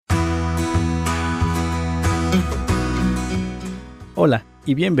Hola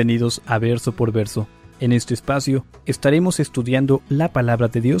y bienvenidos a Verso por Verso. En este espacio estaremos estudiando la Palabra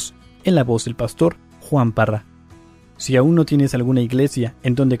de Dios en la voz del pastor Juan Parra. Si aún no tienes alguna iglesia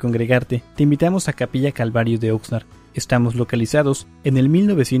en donde congregarte, te invitamos a Capilla Calvario de Oxnard. Estamos localizados en el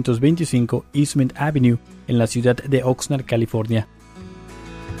 1925 Eastman Avenue, en la ciudad de Oxnard, California.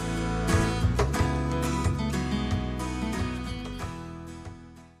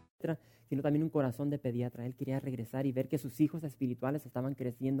 Sino también un corazón de pediatra. Él quería regresar y ver que sus hijos espirituales estaban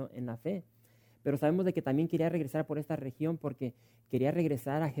creciendo en la fe. Pero sabemos de que también quería regresar por esta región porque quería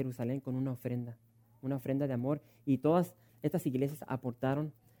regresar a Jerusalén con una ofrenda de amor. Y todas estas iglesias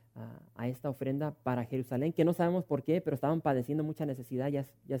aportaron a esta ofrenda para Jerusalén, que no sabemos por qué, pero estaban padeciendo mucha necesidad,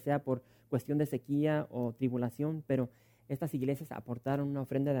 ya sea por cuestión de sequía o tribulación, pero estas iglesias aportaron una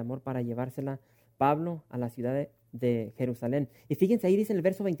ofrenda de amor para llevársela Pablo a la ciudad de Jerusalén. Y fíjense, ahí dice en el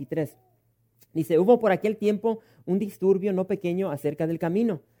verso 23, dice, hubo por aquel tiempo un disturbio no pequeño acerca del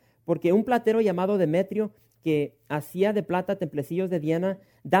camino, porque un platero llamado Demetrio, que hacía de plata templecillos de Diana,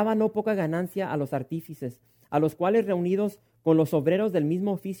 daba no poca ganancia a los artífices, a los cuales reunidos con los obreros del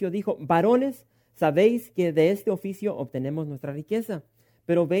mismo oficio dijo, varones, sabéis que de este oficio obtenemos nuestra riqueza,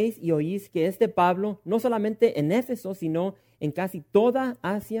 pero veis y oís que este Pablo, no solamente en Éfeso, sino en casi toda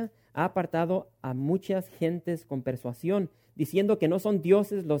Asia, ha apartado a muchas gentes con persuasión, diciendo que no son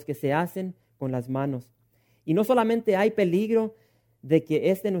dioses los que se hacen con las manos. Y no solamente hay peligro de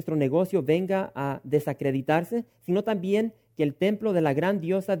que nuestro negocio venga a desacreditarse, sino también que el templo de la gran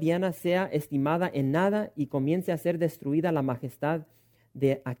diosa Diana sea estimada en nada y comience a ser destruida la majestad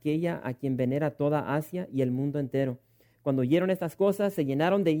de aquella a quien venera toda Asia y el mundo entero. Cuando oyeron estas cosas, se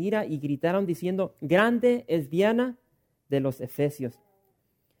llenaron de ira y gritaron diciendo, grande es Diana de los Efesios.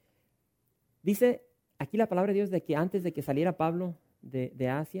 Dice aquí la palabra de Dios de que antes de que saliera Pablo de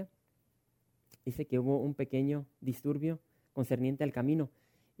Asia, dice que hubo un pequeño disturbio concerniente al camino.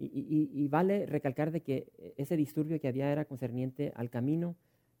 Y vale recalcar de que ese disturbio que había era concerniente al camino,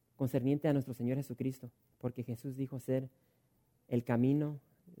 concerniente a nuestro Señor Jesucristo, porque Jesús dijo ser el camino,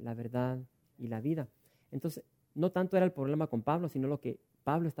 la verdad y la vida. Entonces, no tanto era el problema con Pablo, sino lo que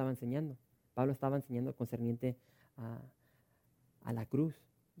Pablo estaba enseñando. Pablo estaba enseñando concerniente a la cruz,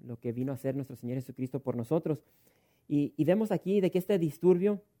 lo que vino a hacer nuestro Señor Jesucristo por nosotros. Y vemos aquí de que este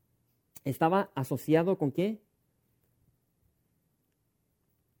disturbio estaba asociado ¿con qué?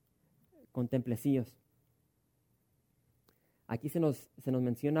 Con templecillos. Aquí se nos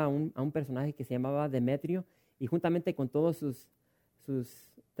menciona a un personaje que se llamaba Demetrio y juntamente con todos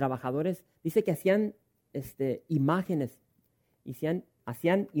sus trabajadores, dice que hacían imágenes,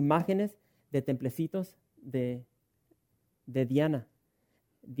 hacían imágenes de templecitos de Diana.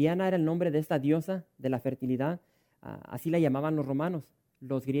 Diana era el nombre de esta diosa de la fertilidad, así la llamaban los romanos,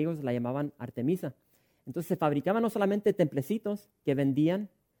 los griegos la llamaban Artemisa. Entonces se fabricaban no solamente templecitos que vendían,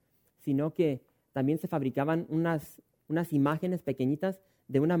 sino que también se fabricaban unas imágenes pequeñitas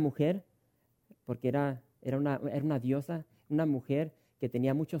de una mujer, porque era una diosa, una mujer que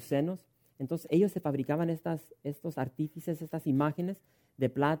tenía muchos senos. Entonces ellos se fabricaban estos artífices, estas imágenes de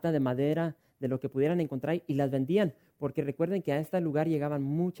plata, de madera, de lo que pudieran encontrar y las vendían, porque recuerden que a este lugar llegaban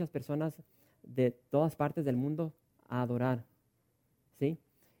muchas personas de todas partes del mundo a adorar, ¿sí?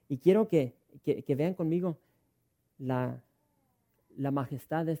 Y quiero que vean conmigo la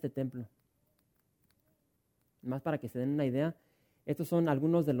majestad de este templo. Más para que se den una idea, estos son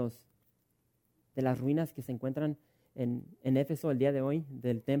algunos de las ruinas que se encuentran en Éfeso el día de hoy,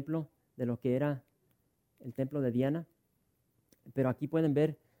 del templo, de lo que era el templo de Diana. Pero aquí pueden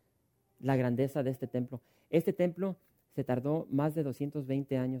ver la grandeza de este templo. Este templo se tardó más de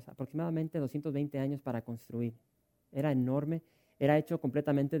 220 años, aproximadamente 220 años para construir. Era enorme, era hecho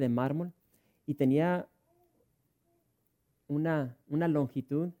completamente de mármol y tenía una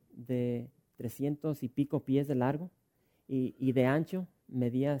longitud de 300 y pico pies de largo y de ancho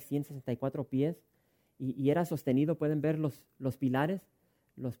medía 164 pies y era sostenido, pueden ver los pilares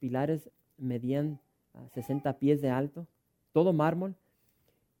medían 60 pies de alto, todo mármol.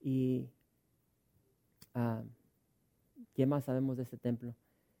 Y ¿qué más sabemos de este templo?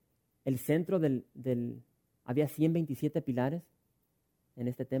 El centro había 127 pilares en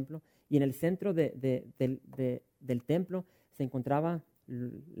este templo y en el centro del templo se encontraba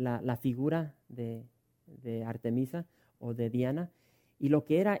la figura de Artemisa o de Diana, y lo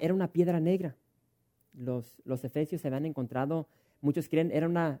que era una piedra negra. Los efesios se habían encontrado, muchos creen era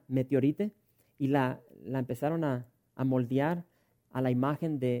una meteorite, y la empezaron a moldear a la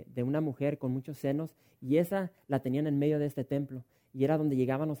imagen de una mujer con muchos senos, y esa la tenían en medio de este templo, y era donde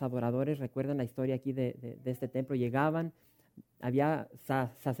llegaban los adoradores. Recuerdan la historia aquí de este templo, llegaban había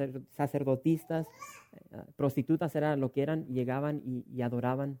sacerdotistas, prostitutas era lo que eran, llegaban y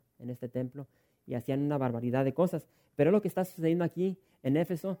adoraban en este templo y hacían una barbaridad de cosas. Pero lo que está sucediendo aquí en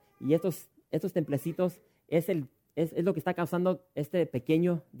Éfeso y estos templecitos es lo que está causando este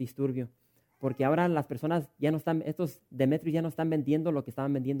pequeño disturbio. Porque ahora las personas ya no están, estos Demetrios ya no están vendiendo lo que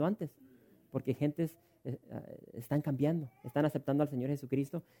estaban vendiendo antes. Porque gentes están cambiando, están aceptando al Señor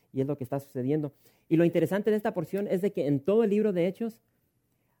Jesucristo y es lo que está sucediendo. Y lo interesante de esta porción es de que en todo el libro de Hechos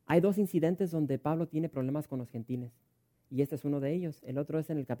hay 2 incidentes donde Pablo tiene problemas con los gentiles. Y este es uno de ellos. El otro es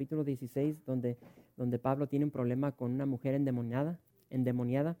en el capítulo 16 donde Pablo tiene un problema con una mujer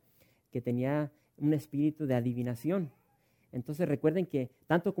endemoniada que tenía un espíritu de adivinación. Entonces recuerden que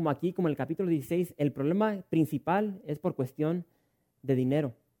tanto como aquí como en el capítulo 16 el problema principal es por cuestión de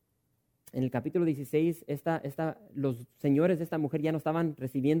dinero. En el capítulo 16, los señores de esta mujer ya no estaban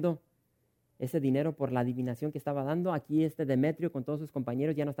recibiendo ese dinero por la adivinación que estaba dando. Aquí Demetrio con todos sus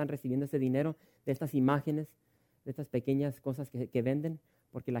compañeros ya no están recibiendo ese dinero de estas imágenes, de estas pequeñas cosas que venden,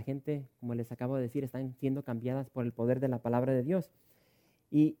 porque la gente, como les acabo de decir, están siendo cambiadas por el poder de la palabra de Dios.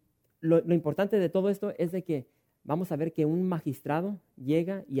 Y lo importante de todo esto es de que vamos a ver que un magistrado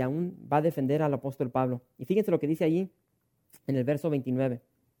llega y aún va a defender al apóstol Pablo. Y fíjense lo que dice allí en el verso 29.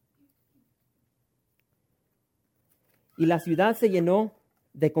 Y la ciudad se llenó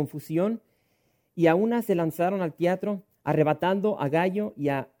de confusión y a una se lanzaron al teatro, arrebatando a Gayo y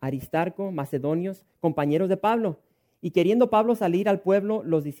a Aristarco, macedonios, compañeros de Pablo. Y queriendo Pablo salir al pueblo,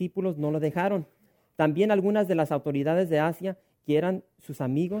 los discípulos no lo dejaron. También algunas de las autoridades de Asia, que eran sus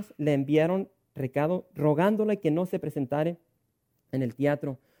amigos, le enviaron recado rogándole que no se presentare en el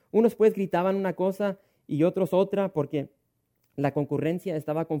teatro. Unos pues gritaban una cosa y otros otra, porque la concurrencia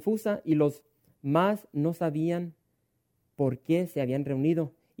estaba confusa y los más no sabían por qué se habían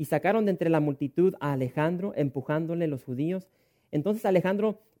reunido. Y sacaron de entre la multitud a Alejandro, empujándole los judíos. Entonces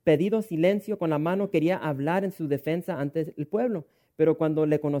Alejandro, pedido silencio con la mano, quería hablar en su defensa ante el pueblo. Pero cuando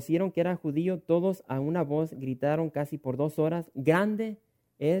le conocieron que era judío, todos a una voz gritaron casi por 2 horas, grande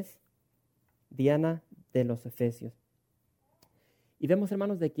es Diana de los Efesios. Y vemos,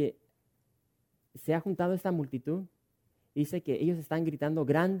 hermanos, de que se ha juntado esta multitud. Dice que ellos están gritando,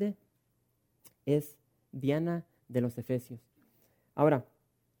 grande es Diana de los Efesios. Ahora,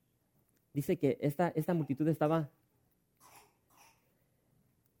 dice que esta multitud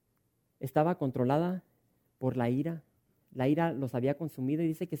estaba controlada por la ira. La ira los había consumido y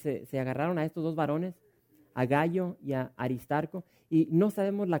dice que se agarraron a estos 2 varones, a Gayo y a Aristarco, y no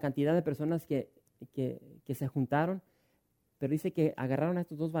sabemos la cantidad de personas que se juntaron, pero dice que agarraron a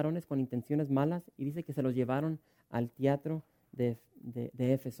estos 2 varones con intenciones malas y dice que se los llevaron al teatro de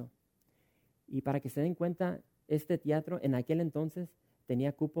Éfeso. Y para que se den cuenta, este teatro en aquel entonces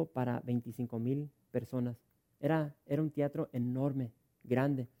tenía cupo para 25,000 personas. Era un teatro enorme,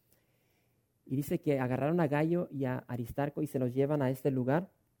 grande. Y dice que agarraron a Gayo y a Aristarco y se los llevan a este lugar.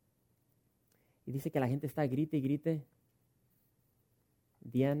 Y dice que la gente está grite y grite,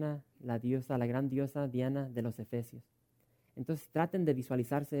 Diana, la diosa, la gran diosa Diana de los Efesios. Entonces traten de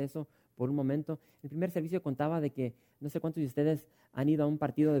visualizarse eso por un momento. El primer servicio contaba de que no sé cuántos de ustedes han ido a un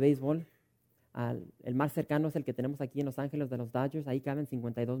partido de béisbol. El más cercano es el que tenemos aquí en Los Ángeles de los Dodgers. Ahí caben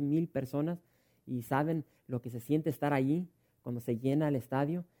 52,000 personas y saben lo que se siente estar ahí cuando se llena el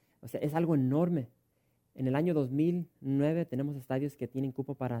estadio. O sea, es algo enorme. En el año 2009 tenemos estadios que tienen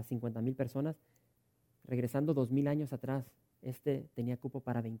cupo para 50,000 personas. Regresando 2,000 años atrás, tenía cupo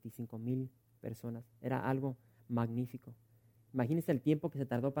para 25,000 personas. Era algo magnífico. Imagínense el tiempo que se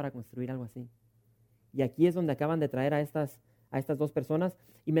tardó para construir algo así. Y aquí es donde acaban de traer a estas 2 personas.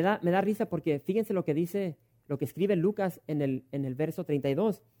 Y me da risa porque fíjense lo que escribe Lucas en el verso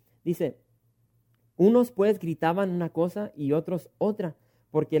 32. Dice, unos pues gritaban una cosa y otros otra,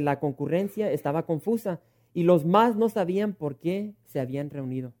 porque la concurrencia estaba confusa y los más no sabían por qué se habían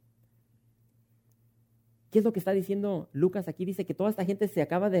reunido. ¿Qué es lo que está diciendo Lucas aquí? Dice que toda esta gente se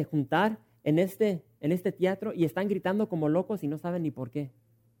acaba de juntar en este teatro y están gritando como locos y no saben ni por qué.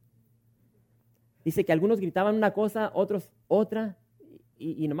 Dice que algunos gritaban una cosa, otros otra,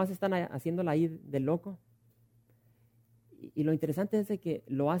 y nomás están haciéndola ahí de loco. Y lo interesante es de que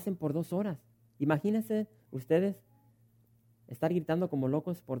lo hacen por 2 horas. Imagínense ustedes estar gritando como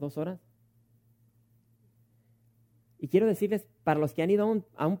locos por 2 horas. Y quiero decirles, para los que han ido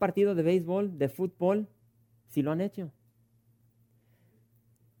a un partido de béisbol, de fútbol, si lo han hecho.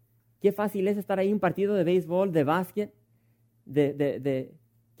 Qué fácil es estar ahí en un partido de béisbol, de básquet, ¿qué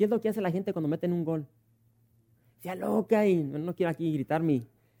es lo que hace la gente cuando meten un gol? Se aloca y no quiero aquí gritar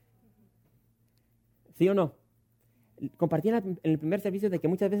 ¿sí o no? Compartí en el primer servicio de que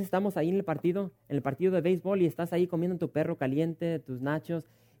muchas veces estamos ahí en el partido de béisbol y estás ahí comiendo tu perro caliente, tus nachos,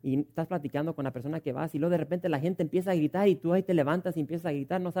 y estás platicando con la persona que vas y luego de repente la gente empieza a gritar y tú ahí te levantas y empiezas a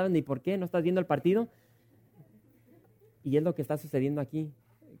gritar, no sabes ni por qué, no estás viendo el partido. Y es lo que está sucediendo aquí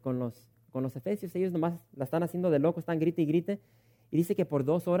con los efesios. Ellos nomás la están haciendo de loco, están grite y grite. Y dice que por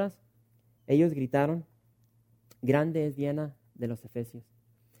 2 horas ellos gritaron, grande es Diana de los efesios.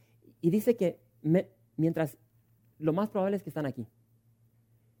 Y dice que mientras lo más probable es que están aquí.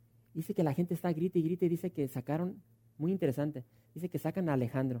 Dice que la gente está grite y grite y dice que sacaron, muy interesante, dice que sacan a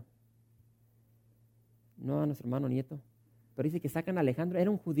Alejandro. No a nuestro hermano nieto, pero dice que sacan a Alejandro,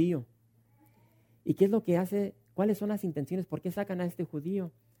 era un judío. ¿Y qué es lo que hace? ¿Cuáles son las intenciones? ¿Por qué sacan a este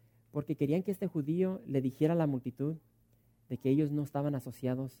judío? Porque querían que este judío le dijera a la multitud de que ellos no estaban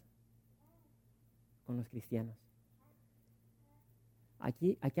asociados con los cristianos.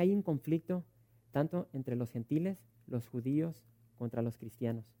 Aquí hay un conflicto tanto entre los gentiles, los judíos, contra los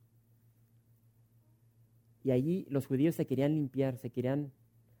cristianos. Y allí los judíos se querían limpiar, se querían,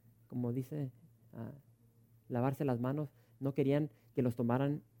 como dice, lavarse las manos, no querían que los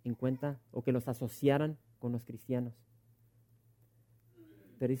tomaran en cuenta o que los asociaran con los cristianos.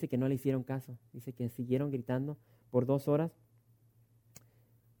 Pero dice que no le hicieron caso, dice que siguieron gritando por 2 horas.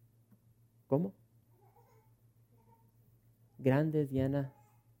 ¿Cómo? Grande es Diana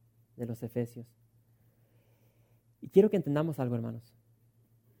de los efesios. Y quiero que entendamos algo, hermanos.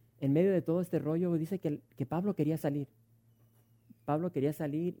 En medio de todo este rollo dice que Pablo quería salir. Pablo quería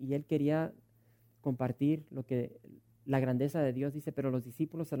salir y él quería compartir la grandeza de Dios, dice, pero los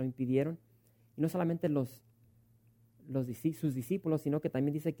discípulos se lo impidieron. Y no solamente sus discípulos, sino que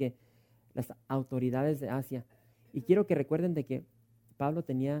también dice que las autoridades de Asia. Y quiero que recuerden de que Pablo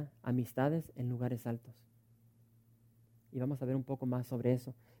tenía amistades en lugares altos. Y vamos a ver un poco más sobre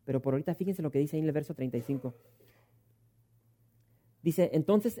eso. Pero por ahorita fíjense lo que dice ahí en el verso 35. Dice,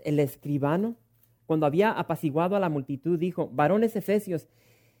 entonces el escribano, cuando había apaciguado a la multitud, dijo, varones efesios,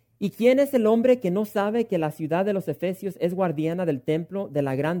 ¿y quién es el hombre que no sabe que la ciudad de los efesios es guardiana del templo de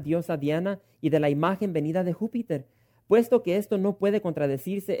la gran diosa Diana y de la imagen venida de Júpiter? Puesto que esto no puede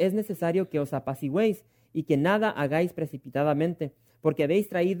contradecirse, es necesario que os apaciguéis y que nada hagáis precipitadamente, porque habéis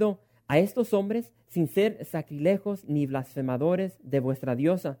traído a estos hombres sin ser sacrilejos ni blasfemadores de vuestra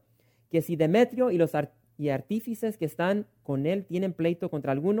diosa, que si Demetrio y los artífices que están con él tienen pleito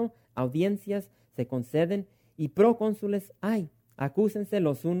contra alguno, audiencias se conceden y procónsules hay. Acúsense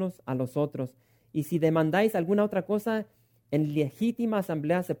los unos a los otros. Y si demandáis alguna otra cosa, en legítima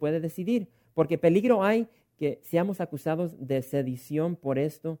asamblea se puede decidir, porque peligro hay que seamos acusados de sedición por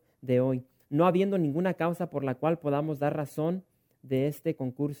esto de hoy, no habiendo ninguna causa por la cual podamos dar razón de este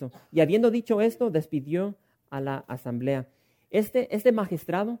concurso. Y habiendo dicho esto, despidió a la asamblea. Este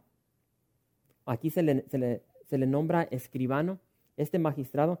magistrado, aquí se le nombra escribano. Este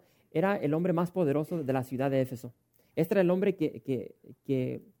magistrado era el hombre más poderoso de la ciudad de Éfeso. Este era el hombre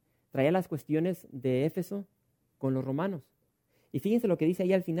que traía las cuestiones de Éfeso con los romanos. Y fíjense lo que dice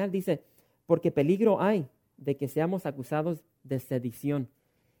ahí al final, dice, porque peligro hay de que seamos acusados de sedición.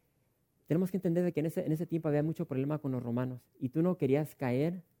 Tenemos que entender de que en ese tiempo había mucho problema con los romanos y tú no querías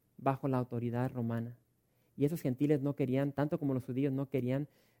caer bajo la autoridad romana. Y esos gentiles no querían, tanto como los judíos, no querían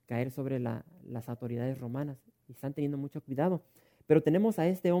caer sobre las autoridades romanas y están teniendo mucho cuidado. Pero tenemos a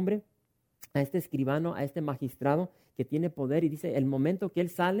este hombre, a este escribano, a este magistrado que tiene poder y dice, el momento que él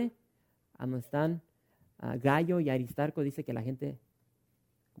sale, a donde están Gallo y Aristarco, dice que la gente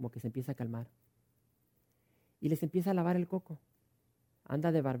como que se empieza a calmar. Y les empieza a lavar el coco.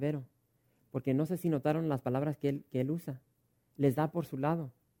 Anda de barbero. Porque no sé si notaron las palabras que él usa. Les da por su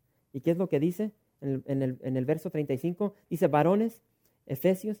lado. ¿Y qué es lo que dice? En el verso 35, dice, varones,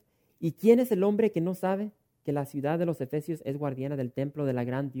 efesios, ¿y quién es el hombre que no sabe que la ciudad de los efesios es guardiana del templo de la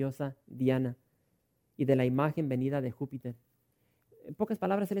gran diosa Diana y de la imagen venida de Júpiter? En pocas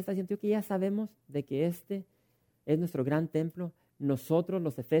palabras, él está diciendo que ya sabemos de que este es nuestro gran templo. Nosotros,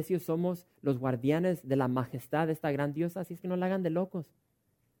 los efesios, somos los guardianes de la majestad de esta gran diosa, así es que no la hagan de locos.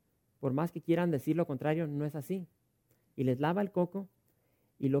 Por más que quieran decir lo contrario, no es así. Y les lava el coco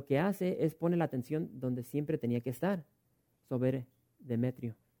y lo que hace es pone la atención donde siempre tenía que estar, sobre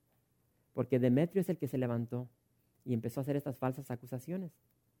Demetrio. Porque Demetrio es el que se levantó y empezó a hacer estas falsas acusaciones.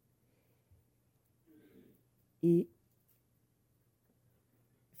 Y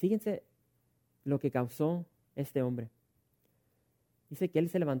fíjense lo que causó este hombre. Dice que él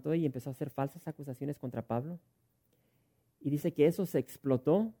se levantó y empezó a hacer falsas acusaciones contra Pablo. Y dice que eso se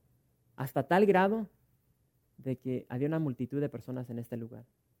explotó hasta tal grado de que había una multitud de personas en este lugar.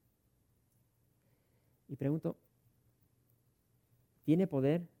 Y pregunto, ¿tiene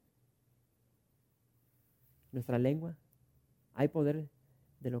poder nuestra lengua? ¿Hay poder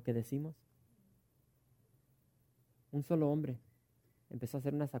de lo que decimos? Un solo hombre empezó a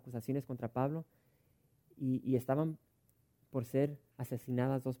hacer unas acusaciones contra Pablo y estaban por ser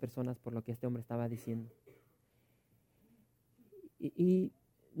asesinadas 2 personas por lo que este hombre estaba diciendo. Y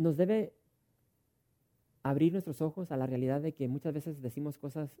nos debe abrir nuestros ojos a la realidad de que muchas veces decimos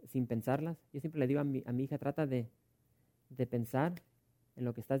cosas sin pensarlas. Yo siempre le digo a mi hija, trata de pensar en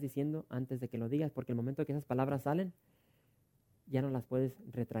lo que estás diciendo antes de que lo digas, porque el momento que esas palabras salen, ya no las puedes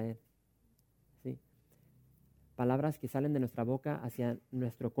retraer. ¿Sí? Palabras que salen de nuestra boca hacia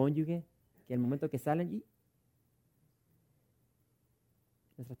nuestro cónyuge, que el momento que salen,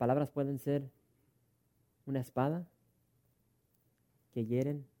 nuestras palabras pueden ser una espada que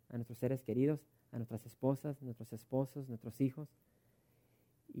hieren a nuestros seres queridos, a nuestras esposas, nuestros esposos, nuestros hijos,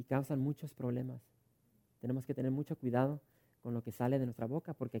 y causan muchos problemas. Tenemos que tener mucho cuidado con lo que sale de nuestra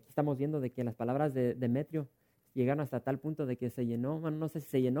boca, porque aquí estamos viendo de que las palabras de Demetrio llegaron hasta tal punto de que se llenó, bueno, no sé si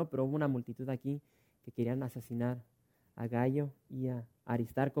se llenó, pero hubo una multitud aquí que querían asesinar a Gallo y a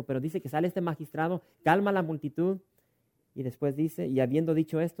Aristarco. Pero dice que sale este magistrado, calma a la multitud, y después dice, y habiendo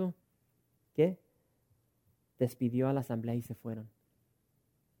dicho esto, ¿qué? Despidió a la asamblea y se fueron.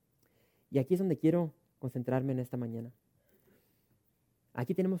 Y aquí es donde quiero concentrarme en esta mañana.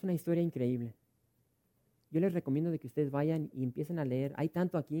 Aquí tenemos una historia increíble. Yo les recomiendo de que ustedes vayan y empiecen a leer. Hay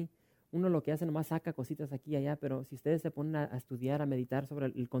tanto aquí. Uno lo que hace nomás saca cositas aquí y allá, pero si ustedes se ponen a estudiar, a meditar sobre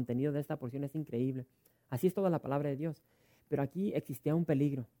el contenido de esta porción, es increíble. Así es toda la palabra de Dios. Pero aquí existía un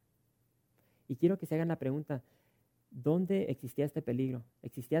peligro. Y quiero que se hagan la pregunta, ¿dónde existía este peligro?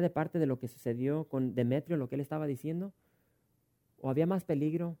 ¿Existía de parte de lo que sucedió con Demetrio, lo que él estaba diciendo? ¿O había más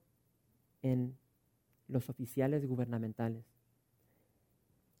peligro en los oficiales gubernamentales?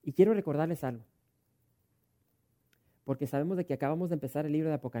 Y quiero recordarles algo, porque sabemos de que acabamos de empezar el libro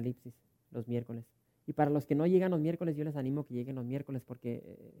de Apocalipsis los miércoles. Y para los que no llegan los miércoles, yo les animo que lleguen los miércoles,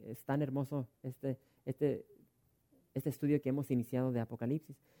 porque es tan hermoso este estudio que hemos iniciado de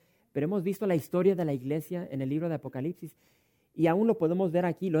Apocalipsis. Pero hemos visto la historia de la iglesia en el libro de Apocalipsis, y aún lo podemos ver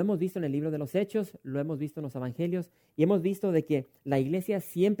aquí. Lo hemos visto en el libro de los Hechos, lo hemos visto en los Evangelios, y hemos visto de que la iglesia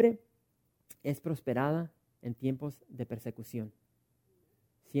siempre es prosperada en tiempos de persecución.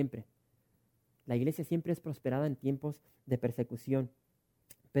 Siempre. La iglesia siempre es prosperada en tiempos de persecución.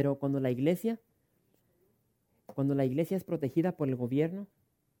 Pero cuando la iglesia es protegida por el gobierno,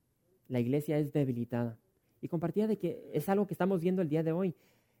 la iglesia es debilitada. Y compartía de que es algo que estamos viendo el día de hoy.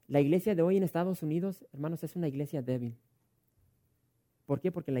 La iglesia de hoy en Estados Unidos, hermanos, es una iglesia débil. ¿Por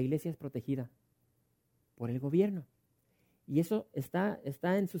qué? Porque la iglesia es protegida por el gobierno. Y eso está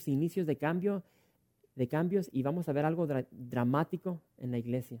en sus inicios de cambios, y vamos a ver algo dramático en la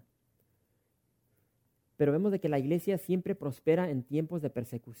iglesia. Pero vemos de que la iglesia siempre prospera en tiempos de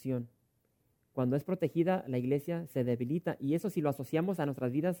persecución. Cuando es protegida, la iglesia se debilita, y eso, si lo asociamos a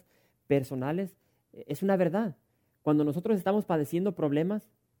nuestras vidas personales, es una verdad. Cuando nosotros estamos padeciendo problemas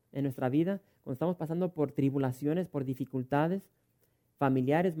en nuestra vida, cuando estamos pasando por tribulaciones, por dificultades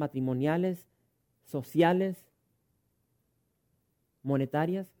familiares, matrimoniales, sociales,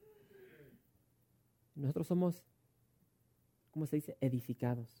 monetarias, nosotros somos, ¿cómo se dice?,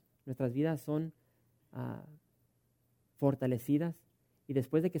 edificados. Nuestras vidas son fortalecidas, y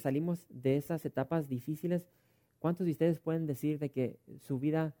después de que salimos de esas etapas difíciles, ¿cuántos de ustedes pueden decir de que su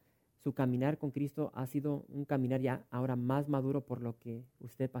vida, su caminar con Cristo ha sido un caminar ya ahora más maduro por lo que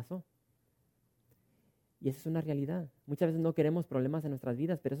usted pasó? Y esa es una realidad. Muchas veces no queremos problemas en nuestras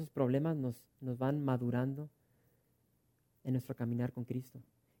vidas, pero esos problemas nos van madurando en nuestro caminar con Cristo.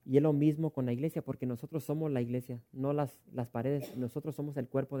 Y es lo mismo con la iglesia, porque nosotros somos la iglesia, no las paredes. Nosotros somos el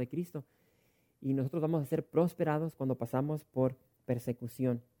cuerpo de Cristo, y nosotros vamos a ser prosperados cuando pasamos por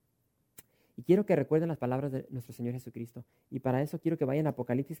persecución. Y quiero que recuerden las palabras de nuestro Señor Jesucristo, y para eso quiero que vayan a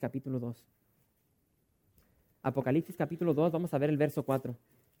Apocalipsis capítulo 2. Apocalipsis capítulo 2, vamos a ver el verso 4.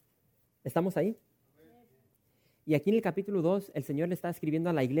 ¿Estamos ahí? Y aquí en el capítulo 2, el Señor le está escribiendo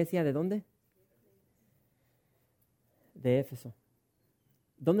a la iglesia, ¿de dónde? De Éfeso.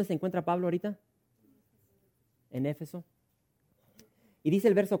 ¿Dónde se encuentra Pablo ahorita? En Éfeso. Y dice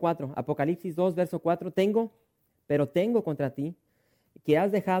el verso 4, Apocalipsis 2, verso 4, tengo contra ti que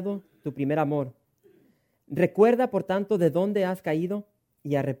has dejado tu primer amor. Recuerda, por tanto, de dónde has caído,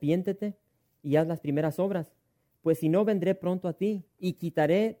 y arrepiéntete y haz las primeras obras, pues si no, vendré pronto a ti y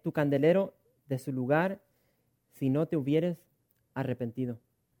quitaré tu candelero de su lugar si no te hubieres arrepentido.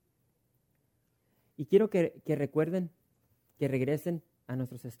 Y quiero que recuerden, que regresen a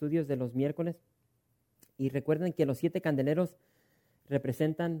nuestros estudios de los miércoles, y recuerden que los 7 candeleros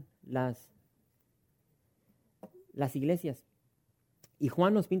representan las iglesias. Y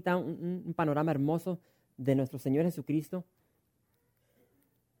Juan nos pinta un panorama hermoso de nuestro Señor Jesucristo.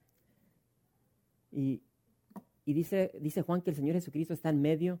 Y dice Juan que el Señor Jesucristo está en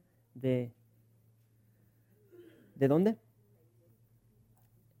medio ¿de dónde?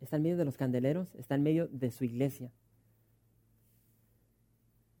 Está en medio de los candeleros, está en medio de su iglesia.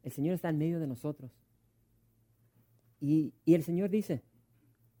 El Señor está en medio de nosotros. Y el Señor dice,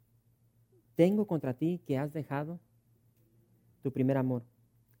 tengo contra ti que has dejado tu primer amor.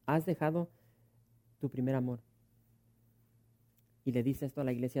 Has dejado tu primer amor. Y le dice esto a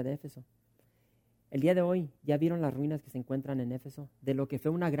la iglesia de Éfeso. El día de hoy, ¿ya vieron las ruinas que se encuentran en Éfeso? De lo que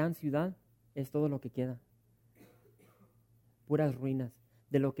fue una gran ciudad, es todo lo que queda. Puras ruinas.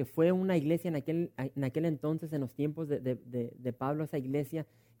 De lo que fue una iglesia en aquel entonces, en los tiempos de Pablo, esa iglesia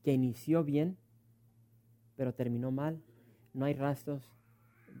que inició bien, pero terminó mal. No hay rastros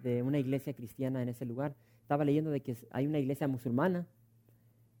de una iglesia cristiana en ese lugar. Estaba leyendo de que hay una iglesia musulmana,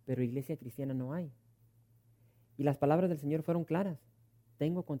 pero iglesia cristiana no hay. Y las palabras del Señor fueron claras.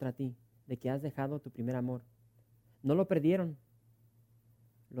 Tengo contra ti de que has dejado tu primer amor. No lo perdieron,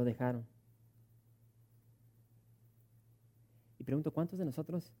 lo dejaron. Y pregunto, ¿cuántos de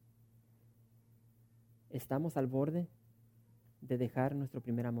nosotros estamos al borde de dejar nuestro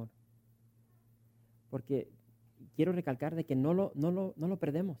primer amor? Porque quiero recalcar de que no lo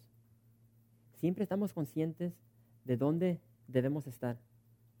perdemos. Siempre estamos conscientes de dónde debemos estar.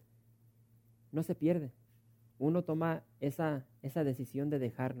 No se pierde. Uno toma esa decisión de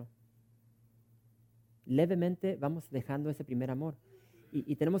dejarlo. Levemente vamos dejando ese primer amor.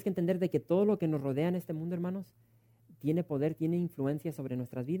 Y tenemos que entender de que todo lo que nos rodea en este mundo, hermanos, tiene poder, tiene influencia sobre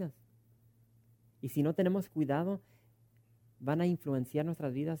nuestras vidas. Y si no tenemos cuidado, van a influenciar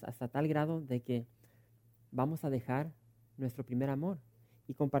nuestras vidas hasta tal grado de que vamos a dejar nuestro primer amor.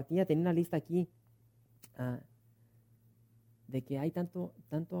 Y tenía una lista aquí de que hay tanto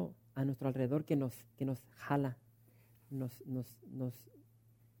a nuestro alrededor que nos jala, nos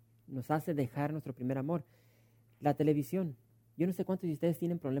hace dejar nuestro primer amor. La televisión. Yo no sé cuántos de ustedes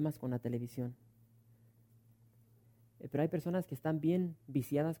tienen problemas con la televisión. Pero hay personas que están bien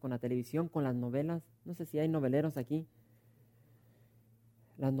viciadas con la televisión, con las novelas. No sé si hay noveleros aquí.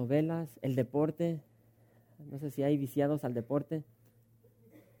 Las novelas, el deporte. No sé si hay viciados al deporte.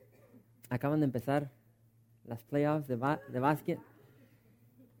 Acaban de empezar las playoffs de básquet.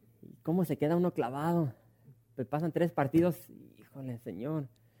 ¿Y cómo se queda uno clavado? Pues pasan 3 partidos. Híjole, Señor.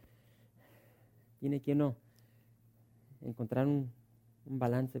 Tiene que uno encontrar un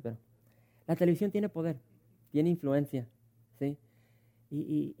balance. Pero la televisión tiene poder. Tiene influencia, ¿sí?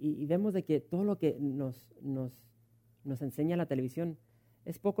 Y vemos de que todo lo que nos enseña la televisión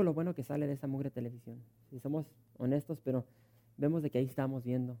es poco lo bueno que sale de esa mugre televisión. Si somos honestos, pero vemos de que ahí estamos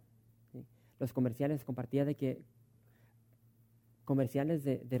viendo, ¿sí? Los comerciales, compartía de que comerciales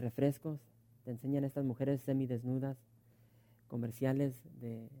de refrescos te enseñan a estas mujeres semidesnudas, comerciales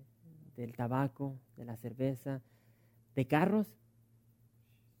del tabaco, de la cerveza, de carros.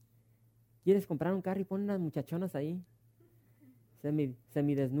 ¿Quieres comprar un carro y ponen unas muchachonas ahí,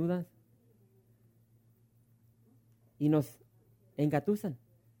 semidesnudas? Y nos engatusan.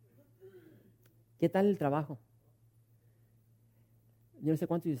 ¿Qué tal el trabajo? Yo no sé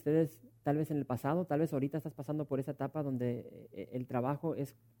cuántos de ustedes, tal vez en el pasado, tal vez ahorita estás pasando por esa etapa donde el trabajo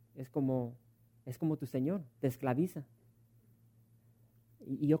es como tu Señor, te esclaviza.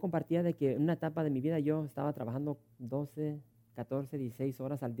 Y yo compartía de que en una etapa de mi vida yo estaba trabajando 12, 14, 16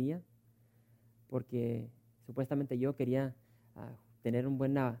 horas al día, porque supuestamente yo quería tener un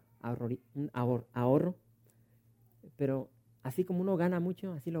buen ahorro, pero así como uno gana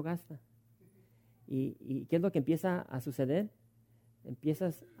mucho, así lo gasta. ¿Y qué es lo que empieza a suceder?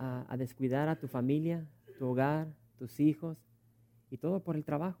 Empiezas a descuidar a tu familia, tu hogar, tus hijos, y todo por el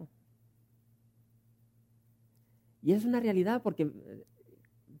trabajo. Y es una realidad, porque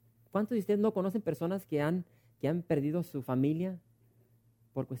 ¿cuántos de ustedes no conocen personas que han perdido su familia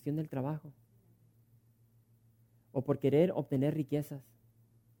por cuestión del trabajo? O por querer obtener riquezas,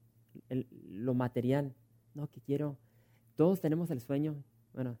 lo material. No, que quiero. Todos tenemos el sueño,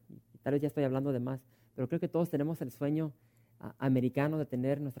 bueno, tal vez ya estoy hablando de más, pero creo que todos tenemos el sueño americano de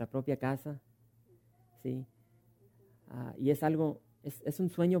tener nuestra propia casa, ¿sí? Y es algo, es un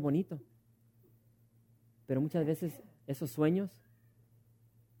sueño bonito. Pero muchas veces esos sueños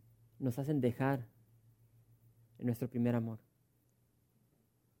nos hacen dejar nuestro primer amor.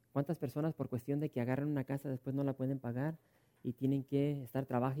 ¿Cuántas personas por cuestión de que agarran una casa después no la pueden pagar y tienen que estar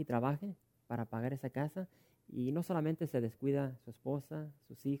trabaje y trabaje para pagar esa casa? Y no solamente se descuida su esposa,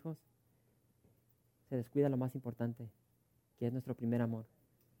 sus hijos, se descuida lo más importante, que es nuestro primer amor.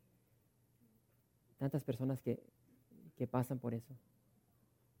 Tantas personas que pasan por eso.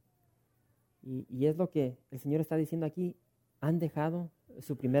 Y es lo que el Señor está diciendo aquí. Han dejado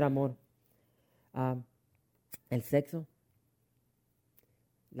su primer amor. El sexo.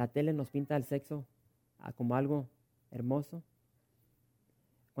 La tele nos pinta el sexo como algo hermoso.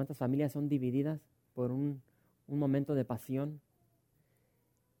 ¿Cuántas familias son divididas por un momento de pasión?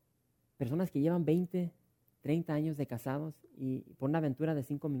 Personas que llevan 20, 30 años de casados y por una aventura de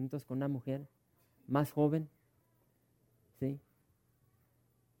 5 minutos con una mujer más joven, ¿sí?,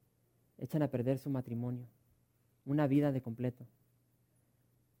 echan a perder su matrimonio, una vida de completo.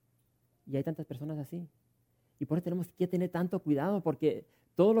 Y hay tantas personas así. Y por eso tenemos que tener tanto cuidado, porque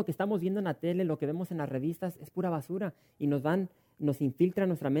todo lo que estamos viendo en la tele, lo que vemos en las revistas, es pura basura. Y nos infiltra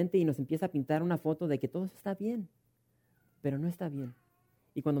nuestra mente y nos empieza a pintar una foto de que todo está bien. Pero no está bien.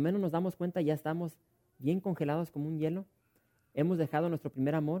 Y cuando menos nos damos cuenta, ya estamos bien congelados como un hielo. Hemos dejado nuestro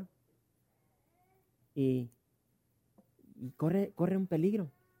primer amor. Y corre un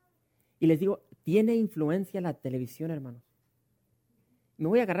peligro. Y les digo, tiene influencia la televisión, hermanos. Me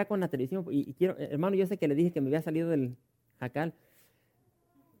voy a agarrar con la televisión y quiero, hermano, yo sé que le dije que me había salido del jacal.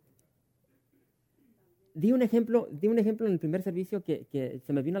 Di un ejemplo en el primer servicio que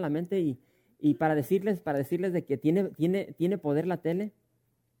se me vino a la mente y para decirles de que tiene poder la tele,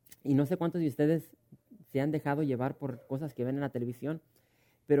 y no sé cuántos de ustedes se han dejado llevar por cosas que ven en la televisión,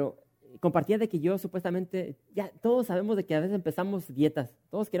 pero compartía de que yo supuestamente, ya todos sabemos de que a veces empezamos dietas,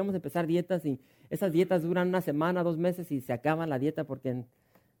 todos queremos empezar dietas y esas dietas duran una semana, 2 meses y se acaba la dieta porque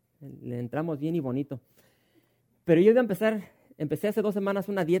le entramos bien y bonito. Pero yo empecé hace 2 semanas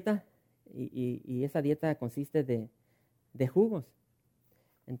una dieta y esa dieta consiste de jugos.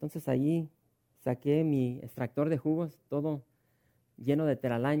 Entonces allí saqué mi extractor de jugos, todo lleno de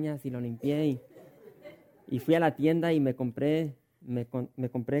telarañas, y lo limpié y fui a la tienda y me compré,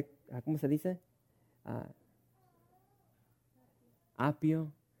 ¿cómo se dice?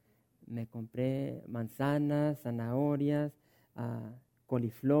 Apio, me compré manzanas, zanahorias,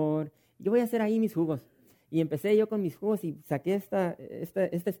 coliflor. Yo voy a hacer ahí mis jugos. Y empecé yo con mis jugos y saqué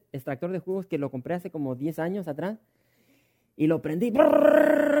este extractor de jugos que lo compré hace como 10 años atrás y lo prendí. Y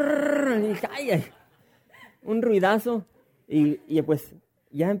 ¡ay! Un ruidazo. Y pues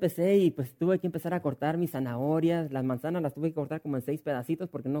ya empecé y pues tuve que empezar a cortar mis zanahorias. Las manzanas las tuve que cortar como en 6 pedacitos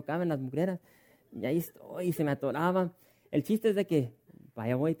porque no caben las mugreras. Y ahí estoy y se me atoraba. El chiste es de que,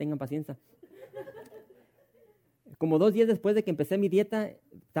 vaya voy, tengan paciencia. Como 2 días después de que empecé mi dieta,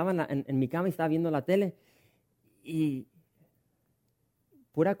 estaba en mi cama y estaba viendo la tele. Y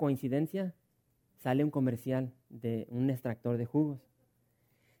pura coincidencia, sale un comercial de un extractor de jugos.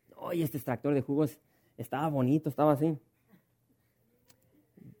 Y este extractor de jugos estaba bonito, estaba así,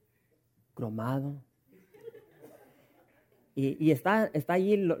 cromado. Y está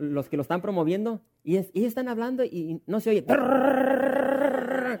allí los que lo están promoviendo y están hablando y no se oye.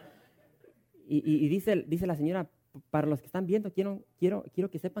 Y dice la señora, para los que están viendo, quiero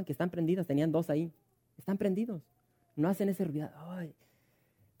que sepan que están prendidos. Tenían 2 ahí. Están prendidos. No hacen ese ruido. Ay.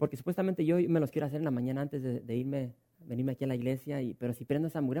 Porque supuestamente yo me los quiero hacer en la mañana antes de venirme aquí a la iglesia. Pero si prendo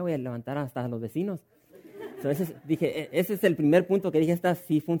esa mugre voy a levantar hasta a los vecinos. Entonces ese es el primer punto que dije, esta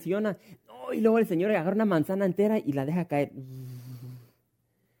sí funciona. Y luego el Señor agarra una manzana entera y la deja caer.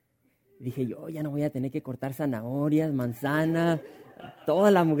 Dije yo, ya no voy a tener que cortar zanahorias, manzanas, toda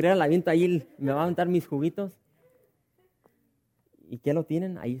la mugrera la aviento ahí, me va a aventar mis juguitos. ¿Y qué lo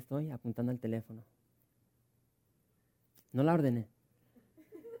tienen? Ahí estoy apuntando al teléfono. No la ordené.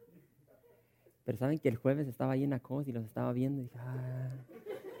 Pero saben que el jueves estaba ahí en Hechos y los estaba viendo y dije,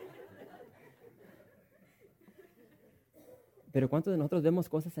 Pero ¿cuántos de nosotros vemos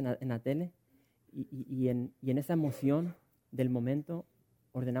cosas en la tele y en esa emoción del momento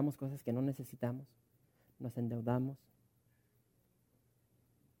ordenamos cosas que no necesitamos, nos endeudamos?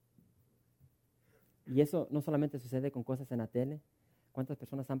 Y eso no solamente sucede con cosas en la tele. ¿Cuántas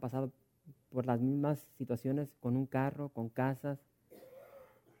personas han pasado por las mismas situaciones con un carro, con casas?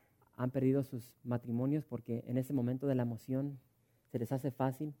 Han perdido sus matrimonios porque en ese momento de la emoción se les hace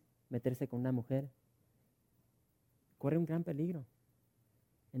fácil meterse con una mujer. Corre un gran peligro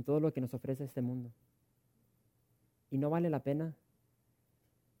en todo lo que nos ofrece este mundo. Y no vale la pena.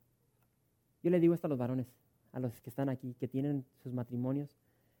 Yo le digo esto a los varones, a los que están aquí, que tienen sus matrimonios.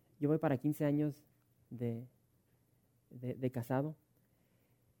 Yo voy para 15 años de casado.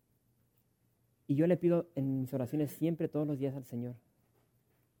 Y yo le pido en mis oraciones siempre, todos los días al Señor,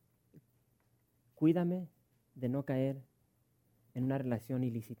 cuídame de no caer en una relación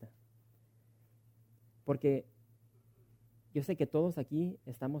ilícita. Porque yo sé que todos aquí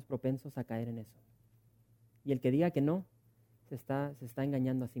estamos propensos a caer en eso. Y el que diga que no, se está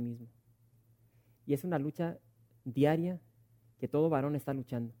engañando a sí mismo. Y es una lucha diaria que todo varón está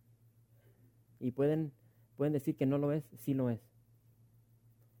luchando. Y pueden decir que no lo es, sí lo es.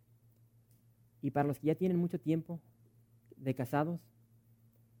 Y para los que ya tienen mucho tiempo de casados,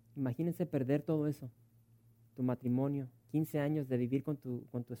 imagínense perder todo eso, tu matrimonio, 15 años de vivir con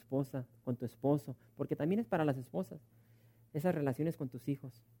tu esposa, con tu esposo, porque también es para las esposas, esas relaciones con tus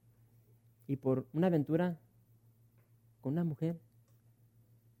hijos. Y por una aventura con una mujer,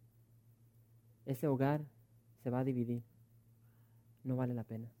 ese hogar se va a dividir. No vale la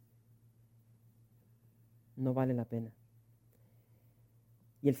pena. No vale la pena.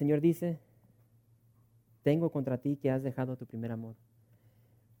 Y el Señor dice, tengo contra ti que has dejado tu primer amor.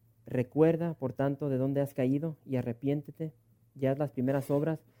 Recuerda, por tanto, de dónde has caído y arrepiéntete y haz las primeras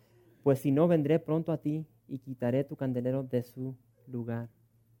obras, pues si no, vendré pronto a ti y quitaré tu candelero de su lugar,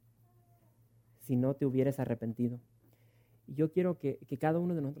 si no te hubieres arrepentido. Y yo quiero que cada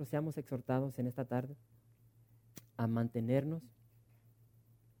uno de nosotros seamos exhortados en esta tarde a mantener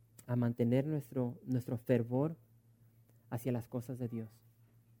nuestro fervor hacia las cosas de Dios.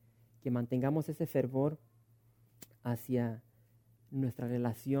 Que mantengamos ese fervor hacia nuestra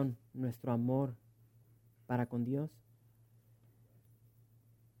relación, nuestro amor para con Dios.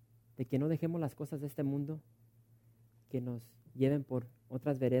 De que no dejemos las cosas de este mundo que nos lleven por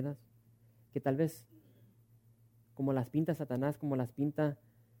otras veredas, que tal vez como las pinta Satanás, como las pinta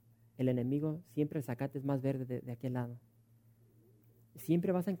el enemigo, siempre el zacate es más verde de aquel lado.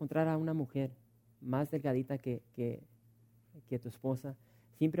 Siempre vas a encontrar a una mujer más delgadita que tu esposa.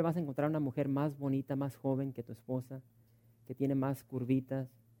 Siempre vas a encontrar a una mujer más bonita, más joven que tu esposa, que tiene más curvitas.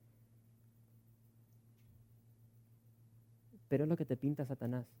 Pero es lo que te pinta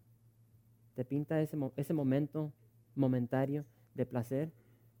Satanás. Te pinta ese momento momentario de placer,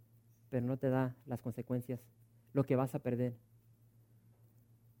 pero no te da las consecuencias, lo que vas a perder.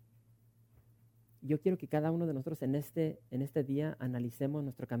 Yo quiero que cada uno de nosotros en este día analicemos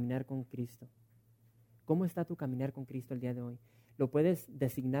nuestro caminar con Cristo. ¿Cómo está tu caminar con Cristo el día de hoy? ¿Lo puedes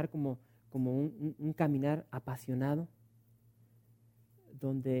designar como un caminar apasionado?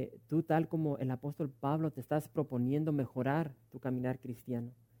 Donde tú, tal como el apóstol Pablo, te estás proponiendo mejorar tu caminar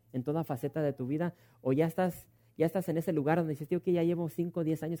cristiano en toda faceta de tu vida, o ya estás en ese lugar donde dices, tío, que ya llevo 5 o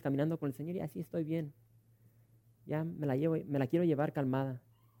 10 años caminando con el Señor y así estoy bien. Ya me la quiero llevar calmada.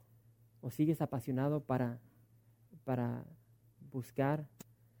 O sigues apasionado para buscar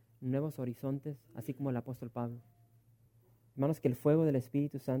nuevos horizontes, así como el apóstol Pablo. Hermanos, que el fuego del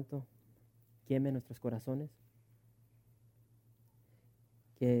Espíritu Santo queme nuestros corazones.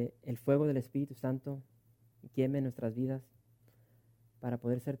 Que el fuego del Espíritu Santo queme nuestras vidas para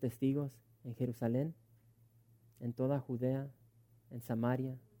poder ser testigos en Jerusalén, en toda Judea, en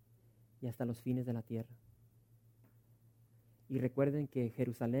Samaria y hasta los fines de la tierra. Y recuerden que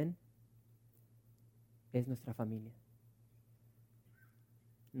Jerusalén es nuestra familia,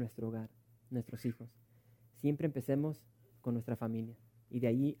 nuestro hogar, nuestros hijos. Siempre empecemos con nuestra familia y de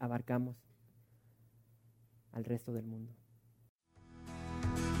ahí abarcamos al resto del mundo.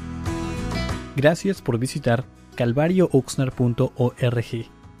 Gracias por visitar calvariooxnard.org.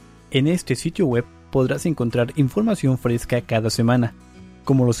 En este sitio web podrás encontrar información fresca cada semana,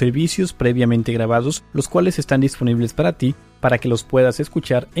 como los servicios previamente grabados, los cuales están disponibles para ti para que los puedas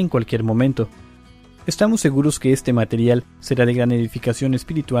escuchar en cualquier momento. Estamos seguros que este material será de gran edificación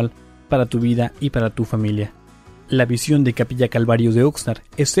espiritual para tu vida y para tu familia. La visión de Capilla Calvario de Oxnard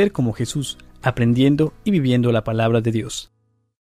es ser como Jesús, aprendiendo y viviendo la palabra de Dios.